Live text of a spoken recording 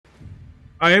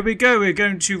Alright, here we go. We're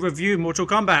going to review Mortal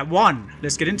Kombat 1.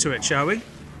 Let's get into it, shall we?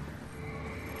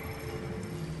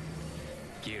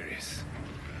 Geras,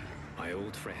 my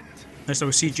old friend. Let's start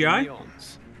with CGI.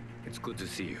 It's good to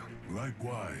see you.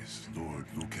 Likewise, Lord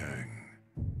Liu Kang.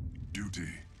 Duty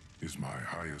is my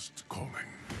highest calling.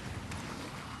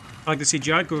 I like the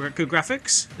CGI, good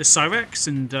graphics. The Cyrex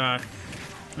and not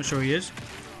sure who he is.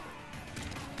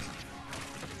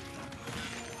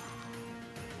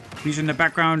 Using the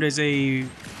background as a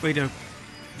way to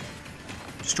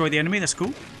destroy the enemy, that's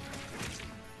cool.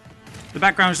 The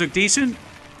backgrounds look decent.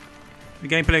 The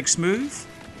gameplay looks smooth.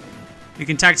 You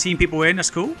can tag team people in,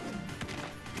 that's cool.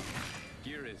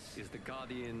 Geras is the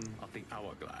guardian of the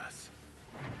hourglass,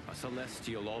 a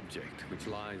celestial object which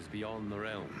lies beyond the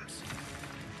realms.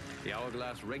 The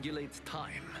hourglass regulates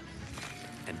time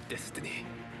and destiny.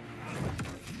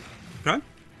 Okay.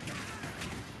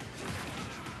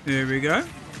 There we go.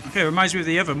 Okay, reminds me of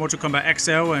the other Mortal Kombat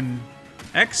XL and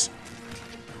X.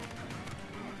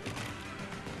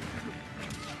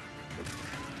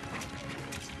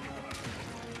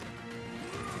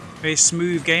 Very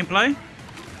smooth gameplay.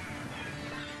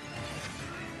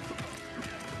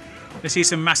 Let's see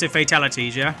some massive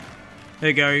fatalities, yeah?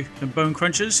 There you go, the bone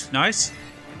crunchers, nice.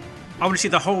 I want to see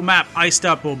the whole map iced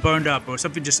up or burned up or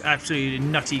something just absolutely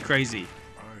nutty crazy.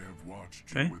 I have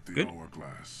watched you with the good.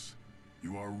 hourglass.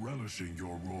 You are relishing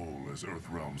your role as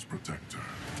Earthrealm's protector.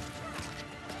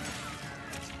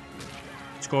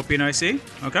 Scorpion, I see.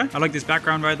 Okay, I like this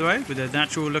background, by the way, with the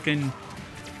natural-looking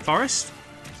forest.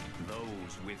 Those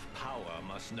with power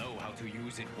must know how to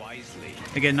use it wisely.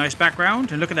 Again, nice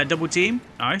background, and look at that double team.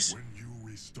 Nice. When you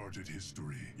restarted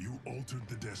history, you altered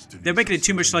the destiny. They're making it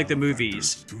too much like the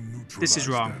movies. This is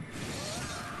wrong.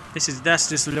 That's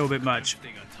just a little bit much.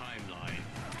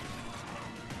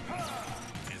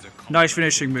 Nice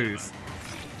finishing move.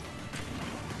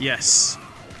 Yes.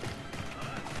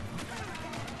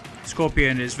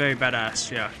 Scorpion is very badass.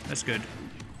 Yeah, that's good.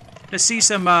 Let's see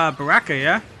some Baraka,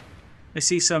 yeah? Let's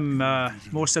see some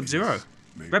more Sub-Zero.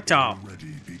 Reptile.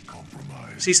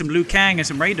 See some Liu Kang and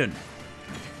some Raiden.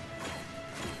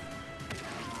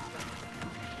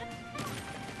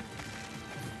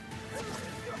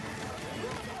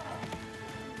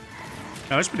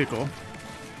 Oh, that's pretty cool.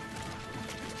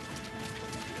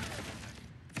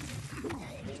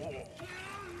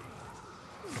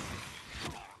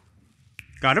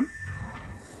 Got him.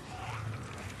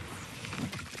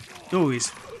 Oh,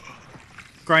 he's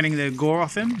grinding the gore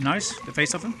off him. Nice. The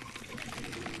face off him.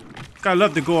 Gotta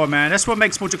love the gore, man. That's what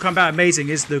makes Mortal Kombat amazing,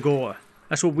 is the gore.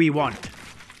 That's what we want.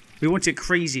 We want it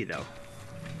crazy, though.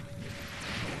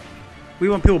 We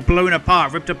want people blown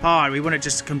apart, ripped apart. We want it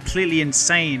just completely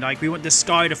insane. Like, we want the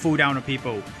sky to fall down on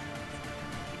people.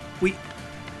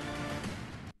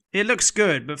 It looks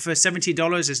good, but for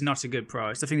 $70, it's not a good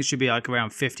price. I think it should be like around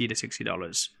 $50 to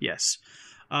 $60. Yes.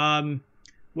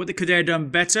 What they could have done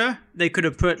better, they could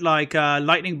have put like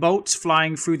lightning bolts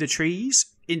flying through the trees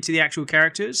into the actual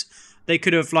characters. They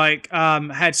could have like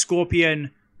had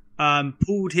Scorpion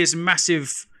pulled his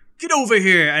massive "get over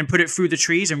here" and put it through the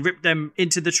trees and rip them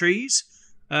into the trees.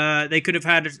 They could have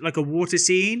had like a water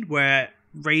scene where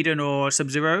Raiden or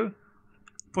Sub-Zero,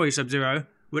 probably Sub-Zero,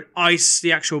 would ice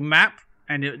the actual map.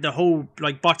 And the whole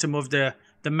like bottom of the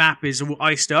map is all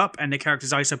iced up, and the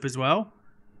characters ice up as well.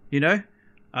 You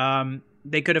know,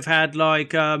 they could have had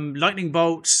like lightning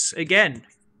bolts again,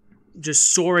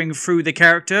 just soaring through the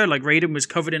character. Like Raiden was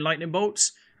covered in lightning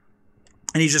bolts,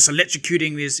 and he's just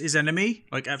electrocuting his enemy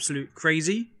like absolute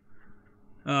crazy.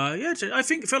 Yeah, I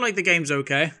feel like the game's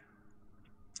okay.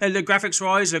 And the graphics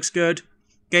wise looks good,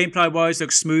 gameplay wise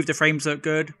looks smooth. The frames look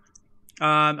good.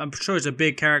 I'm sure it's a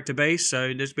big character base,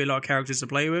 so there's be a lot of characters to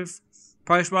play with.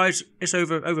 Price-wise, it's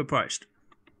overpriced.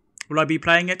 Will I be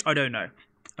playing it? I don't know.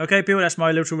 Okay, people, that's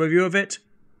my little review of it.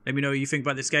 Let me know what you think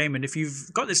about this game, and if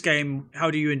you've got this game,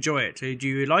 how do you enjoy it? Do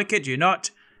you like it? Do you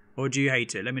not? Or do you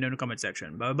hate it? Let me know in the comment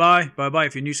section. Bye-bye. Bye-bye.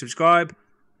 If you're new, subscribe,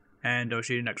 and I'll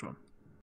see you in the next one.